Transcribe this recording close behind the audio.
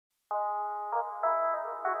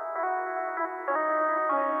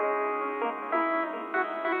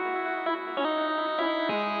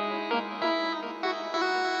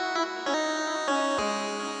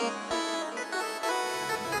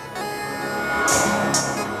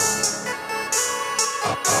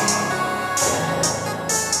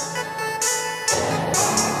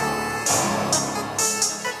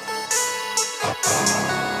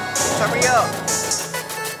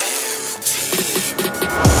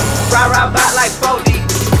Ride around back like 4D.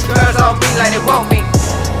 Girls on me like they want me.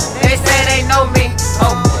 They say they know me.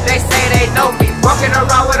 Oh, they say they know me. Walking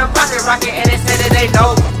around with a pocket rocket and they say that they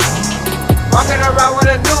know me. Walking around with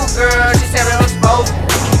a new girl, she said it was supposed.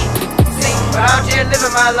 See, but I'm just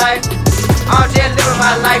living my life. I'm just living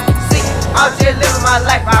my life. See, I'm just living my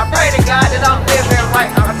life. I pray to God that I'm living right.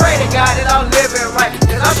 I pray to God that I'm living right.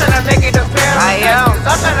 Cause I'm trying to make it to paradise. Cause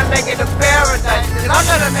I'm trying to make it to paradise. Cause I'm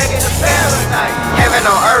trying to make it to paradise. Heaven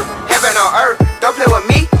on earth, heaven on earth. Don't play with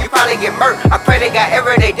me, you probably get murked. I pray to God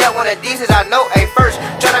every day that one of these is I know ain't first.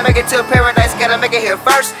 Tryna make it to paradise, gotta make it here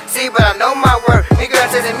first. See, but I know my word. Me girl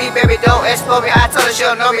says me, baby, don't expose me. I told her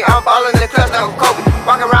she'll know me. I'm ballin' in the club, no Kobe.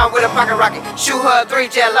 Walking around with a pocket rocket. Shoot her a 3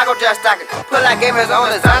 jet like I'm just stocking. Pull out gamers on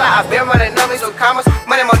designer. I've been running on me, so commas.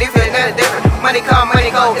 Money more different, nothing different. Money come, money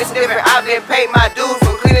go, it's different. I've been paid my dues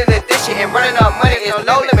for cleaning the dish and running up money. It's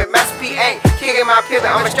no limit. Master P ain't kicking my pivot.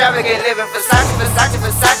 I'm extravagant living. Versace, Versace,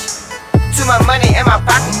 Versace. Too much money in my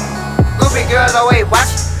pocket. Goofy girls always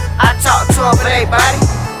watching. I talk to them for their body.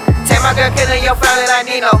 Take my girl, killing your family like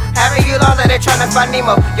Nino. Having you lost like they tryna find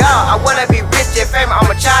Nemo. Y'all, I wanna be rich and famous. I'm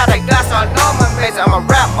a child like God, so I know I'm amazing. I'm a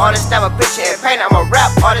rap artist, never picture and paint. I'm a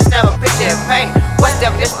rap artist, never picture and paint. What's the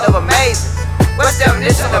definition of amazing? What's the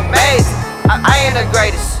definition of amazing? I ain't the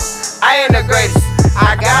greatest. I ain't the greatest.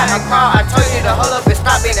 I got a car. I told you to hold up and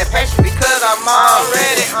stop being impatient because I'm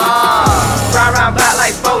already ride around back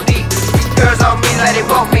like 4D. Girls on me like they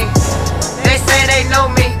want me. They say they know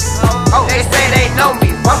me. Oh, they say they know me.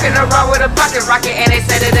 Walking around with a pocket rocket and they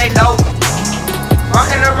say that they know me.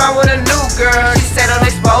 Walking around with a new girl, she said I'm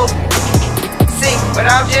exposed. See, but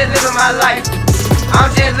I'm just living my life. I'm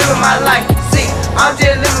just living my life. See, I'm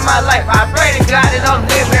just living my life. I pray to God that I'm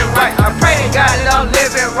living right. I pray to God that I'm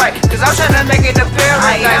living right. Cause I'm trying to make it to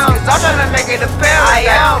paradise. Cause I'm trying to make it to paradise.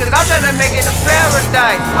 Cause I'm trying to make it to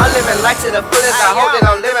paradise. I'm living life to the fullest. I hope that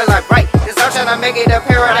I'm living life right. Cause I'm trying to make it to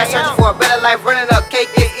paradise. Searching for a better life. Running up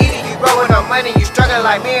cake, get easy. You growing up money. You struggling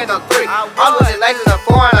like me and I'm 3. I'm losing lights in the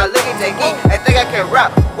 4 and I'm looking to geek. I think I can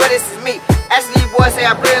rap. Well, this is me. Actually, boys say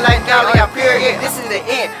I brilliant like Dolly. I'm period. This is the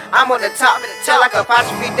end. I'm on the top. Tell like a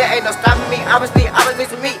apostrophe. There ain't no stopping me. Obviously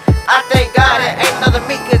to me. I thank God there ain't another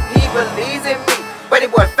me. Cause he believes in me. But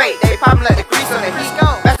boy fake. They poppin' like the grease on the heat.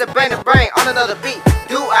 That's the brain on another beat.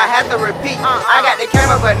 Do I have to repeat? I got the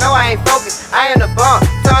camera, but no, I ain't focused. I am the bomb.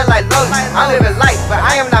 Sound like Lotus. I'm living life, but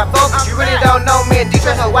I am not focused. You really don't know me in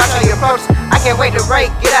Detroit, so watch how you approach. I can't wait to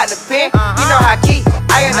rate. Get out the pen. You know how key.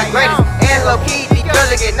 I am the greatest. And low key, these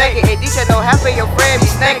girls will get naked. In Detroit, know half of your friends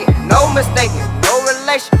be snaking. No mistaking, no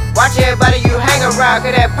relation. Watch everybody you hang around.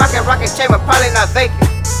 Cause that pocket rocket chamber probably not vacant.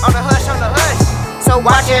 On the hush, on the hush. So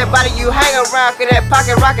watch everybody you hang around. Cause that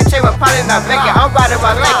pocket rocket chamber probably not vacant. I'm riding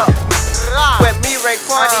my lake. With me, Ray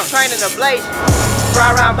Quan, training the blaze.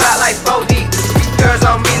 Ride around back like 4D. These girls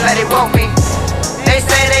on me like they want me. They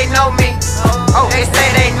say they know me. Oh, they say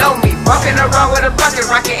they know me. Walking around with a pocket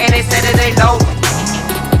rocket and they say that they know me.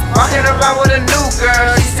 Walking around with a new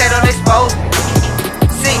girl, she said I'm exposed.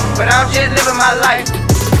 See, but I'm just living my life.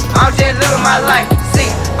 I'm just living my life. See,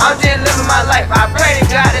 I'm just living my life. I pray to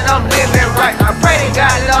God that I'm living right. I pray to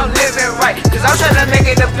God that I'm living right. Cause I'm trying to make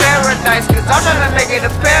it to paradise. Cause I'm trying to make it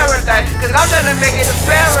to paradise. Cause I'm trying to make it to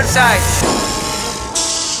paradise.